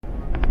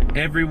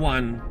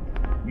Everyone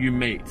you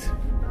meet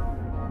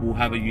will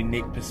have a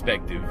unique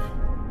perspective.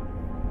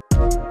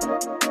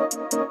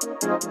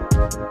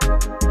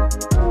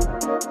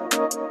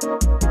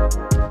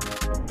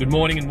 Good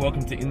morning and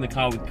welcome to In the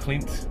Car with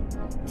Clint.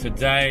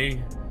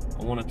 Today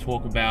I want to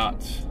talk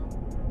about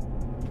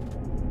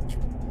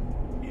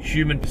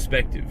human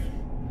perspective.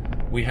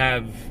 We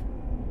have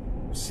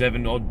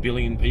 7 odd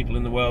billion people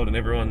in the world, and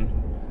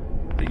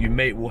everyone that you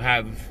meet will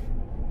have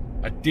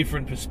a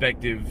different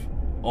perspective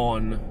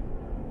on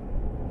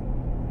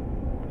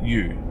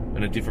you,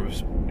 and a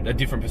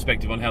different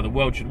perspective on how the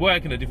world should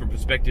work, and a different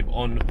perspective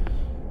on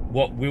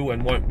what will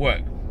and won't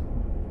work.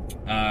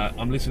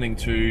 I'm listening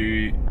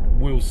to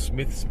Will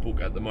Smith's book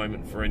at the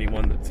moment. For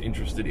anyone that's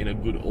interested in a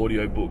good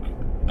audio book,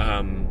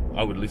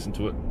 I would listen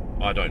to it.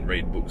 I don't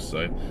read books,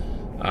 so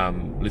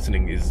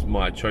listening is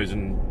my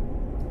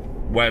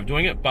chosen way of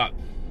doing it, but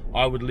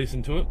I would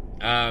listen to it.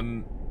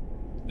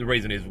 The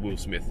reason is Will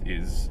Smith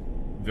is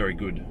very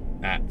good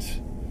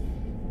at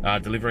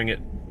delivering it.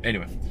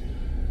 Anyway,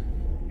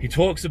 he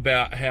talks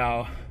about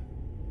how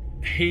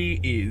he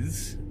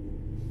is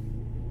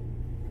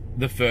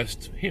the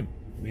first him.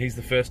 He's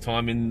the first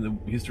time in the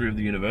history of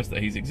the universe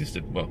that he's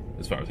existed, well,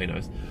 as far as he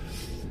knows.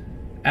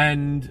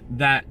 And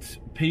that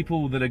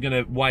people that are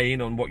going to weigh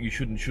in on what you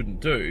should and shouldn't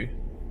do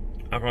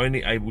are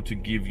only able to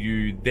give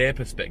you their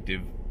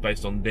perspective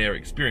based on their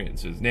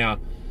experiences. Now,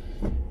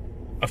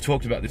 I've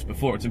talked about this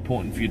before. It's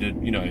important for you to,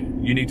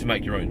 you need to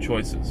make your own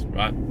choices,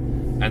 right?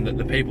 And that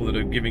the people that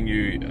are giving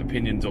you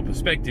opinions or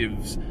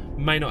perspectives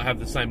may not have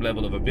the same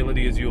level of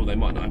ability as you, or they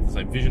might not have the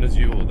same vision as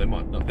you, or they're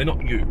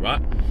not you,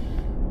 right?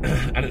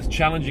 And it's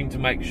challenging to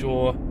make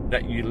sure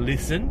that you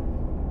listen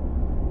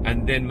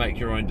and then make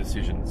your own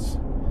decisions.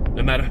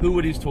 No matter who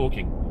it is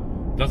talking.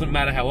 Doesn't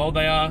matter how old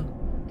they are,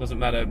 doesn't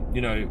matter,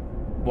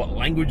 what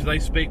language they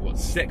speak, what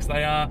sex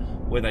they are,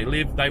 where they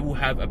live, they will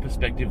have a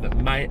perspective that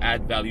may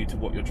add value to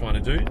what you're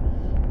trying to do,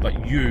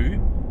 but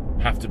you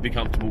have to be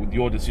comfortable with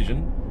your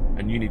decision,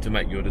 and you need to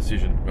make your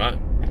decision, right?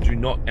 Do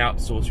not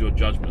outsource your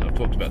judgment. I've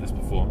talked about this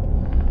before.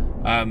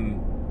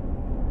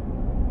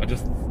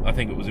 I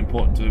think it was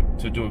important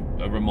to do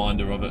a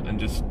reminder of it,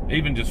 and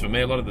even just for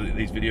me, a lot of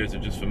these videos are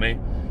just for me,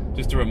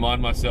 just to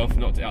remind myself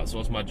not to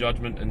outsource my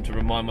judgment, and to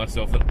remind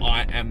myself that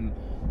I am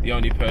the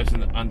only person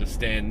that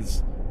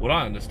understands what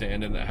I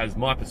understand and that has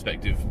my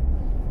perspective,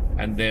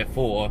 and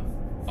therefore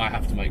I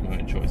have to make my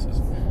own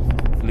choices.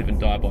 Live and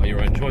die by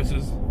your own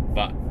choices,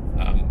 but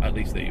at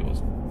least they're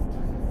yours.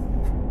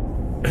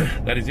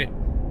 That is it.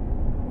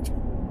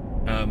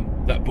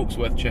 That book's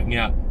worth checking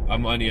out.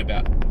 I'm only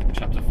about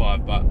chapter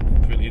 5, but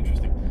it's really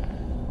interesting.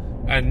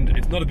 And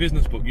it's not a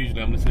business book.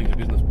 Usually I'm listening to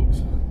business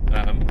books.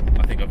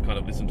 I think I've kind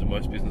of listened to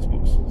most business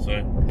books, so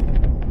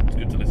it's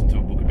good to listen to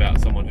a book about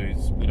someone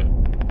who's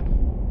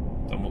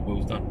done what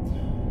Will's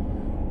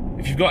done.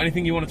 If you've got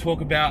anything you want to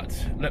talk about,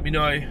 let me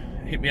know.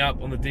 Hit me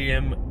up on the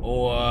DM,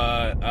 or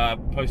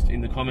post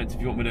in the comments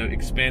if you want me to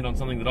expand on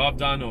something that I've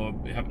done, or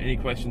have any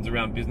questions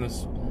around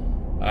business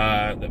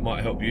that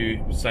might help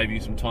you, save you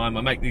some time.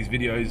 I make these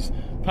videos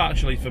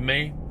partially for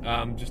me,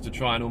 just to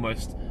try and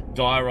almost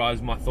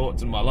diarise my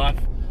thoughts and my life,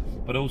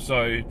 but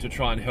also to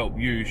try and help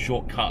you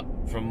shortcut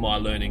from my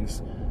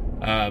learnings,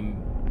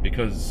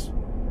 because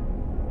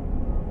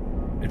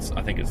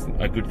I think it's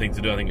a good thing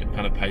to do. I think it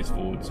kind of pays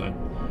forward. So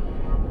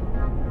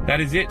that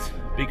is it.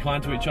 Be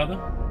kind to each other,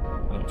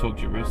 and I'll talk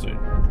to you real soon.